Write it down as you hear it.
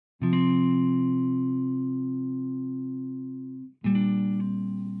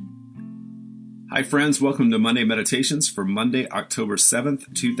Hi friends, welcome to Monday Meditations for Monday, October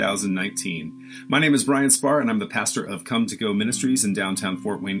 7th, 2019. My name is Brian Spar and I'm the pastor of Come to Go Ministries in downtown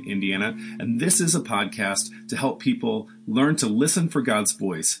Fort Wayne, Indiana. And this is a podcast to help people learn to listen for God's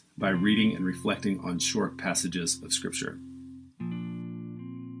voice by reading and reflecting on short passages of Scripture.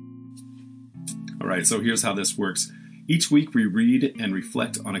 All right, so here's how this works. Each week we read and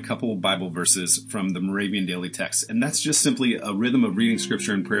reflect on a couple of Bible verses from the Moravian Daily Text. And that's just simply a rhythm of reading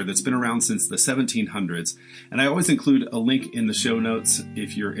Scripture and prayer that's been around since the 1700s. And I always include a link in the show notes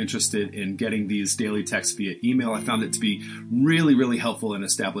if you're interested in getting these daily texts via email. I found it to be really helpful in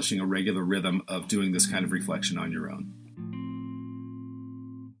establishing a regular rhythm of doing this kind of reflection on your own.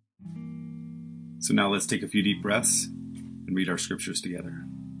 So now let's take a few deep breaths and read our Scriptures together.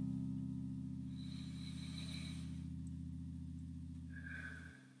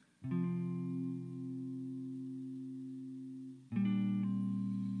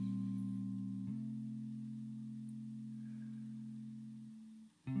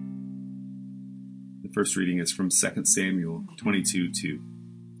 The first reading is from 2 Samuel 22:2.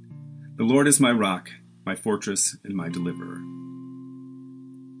 The Lord is my rock, my fortress, and my deliverer.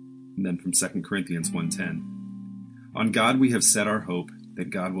 And then from 2 Corinthians 1:10. On God we have set our hope that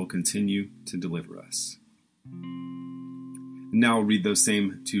God will continue to deliver us. And now I'll read those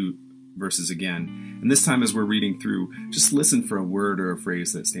same two verses again. And this time as we're reading through, just listen for a word or a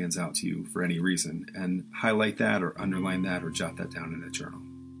phrase that stands out to you for any reason, and highlight that or underline that or jot that down in a journal.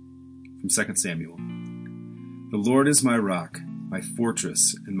 From 2 Samuel. The Lord is my rock, my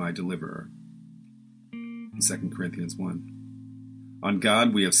fortress, and my deliverer. In 2 Corinthians 1. On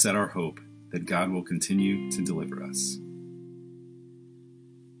God we have set our hope that God will continue to deliver us.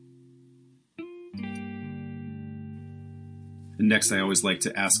 And next, I always like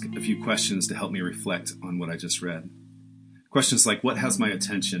to ask a few questions to help me reflect on what I just read. Questions like, what has my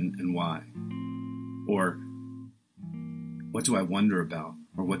attention and why? Or, what do I wonder about?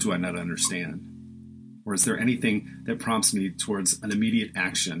 Or what do I not understand? Or is there anything that prompts me towards an immediate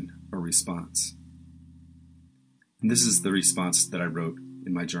action or response? And this is the response that I wrote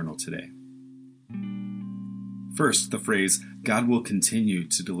in my journal today. First, the phrase, God will continue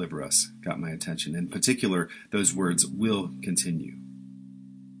to deliver us, got my attention. In particular, those words, will continue.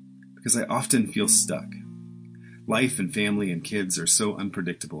 Because I often feel stuck. Life and family and kids are so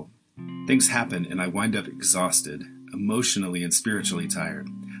unpredictable. Things happen and I wind up exhausted, emotionally and spiritually tired.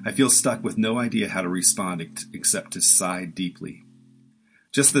 I feel stuck with no idea how to respond except to sigh deeply.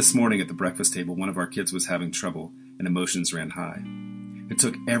 Just this morning at the breakfast table, one of our kids was having trouble and emotions ran high. It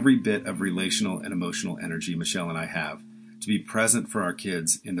took every bit of relational and emotional energy Michelle and I have to be present for our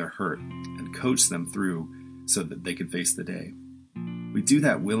kids in their hurt and coach them through so that they could face the day. We do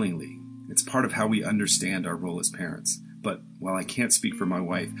that willingly. It's part of how we understand our role as parents. But while I can't speak for my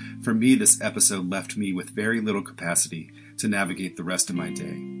wife, for me this episode left me with very little capacity to navigate the rest of my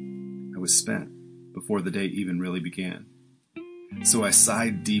day. I was spent before the day even really began. So I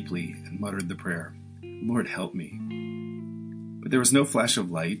sighed deeply and muttered the prayer, Lord, help me. But there was no flash of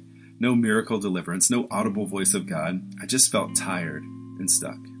light, no miracle deliverance, no audible voice of God. I just felt tired and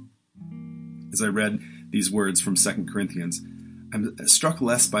stuck. As I read these words from 2 Corinthians, I'm struck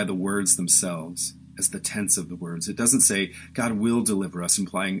less by the words themselves as the tense of the words. It doesn't say God will deliver us,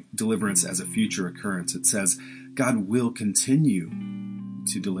 implying deliverance as a future occurrence. It says God will continue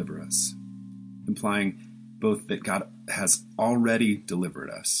to deliver us, implying both that God has already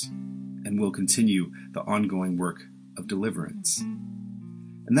delivered us and will continue the ongoing work of deliverance.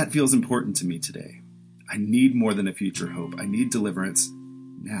 And that feels important to me today. I need more than a future hope. I need deliverance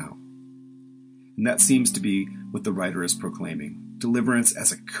now. And that seems to be what the writer is proclaiming, deliverance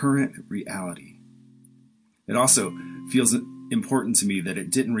as a current reality. It also feels important to me that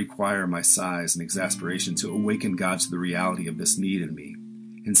it didn't require my sighs and exasperation to awaken God to the reality of this need in me.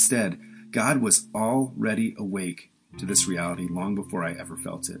 Instead, God was already awake to this reality long before I ever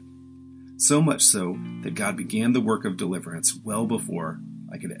felt it. So much so that God began the work of deliverance well before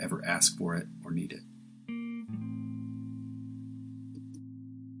I could ever ask for it or need it.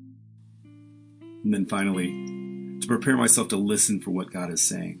 And then finally, to prepare myself to listen for what God is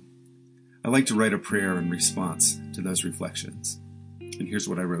saying, I like to write a prayer in response to those reflections. And here's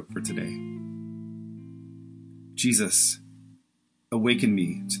what I wrote for today. Jesus, awaken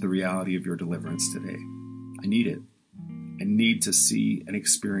me to the reality of your deliverance today. I need it. I need to see and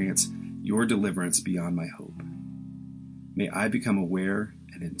experience your deliverance beyond my hope. May I become aware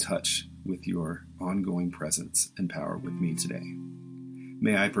and in touch with your ongoing presence and power with me today.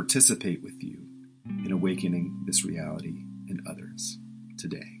 May I participate with you in awakening this reality in others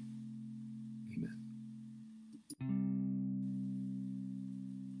today. Amen.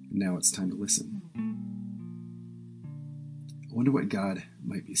 And now it's time to listen. I wonder what God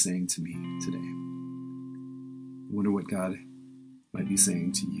might be saying to me today. I wonder what God might be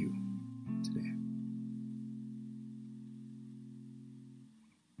saying to you today.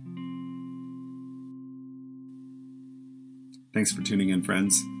 Thanks for tuning in,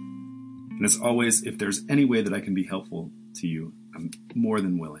 friends. And as always, if there's any way that I can be helpful to you, I'm more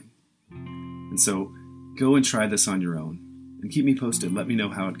than willing. And so go and try this on your own and keep me posted. Let me know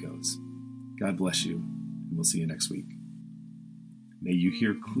how it goes. God bless you, and we'll see you next week. May you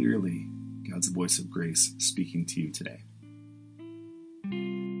hear clearly God's voice of grace speaking to you today.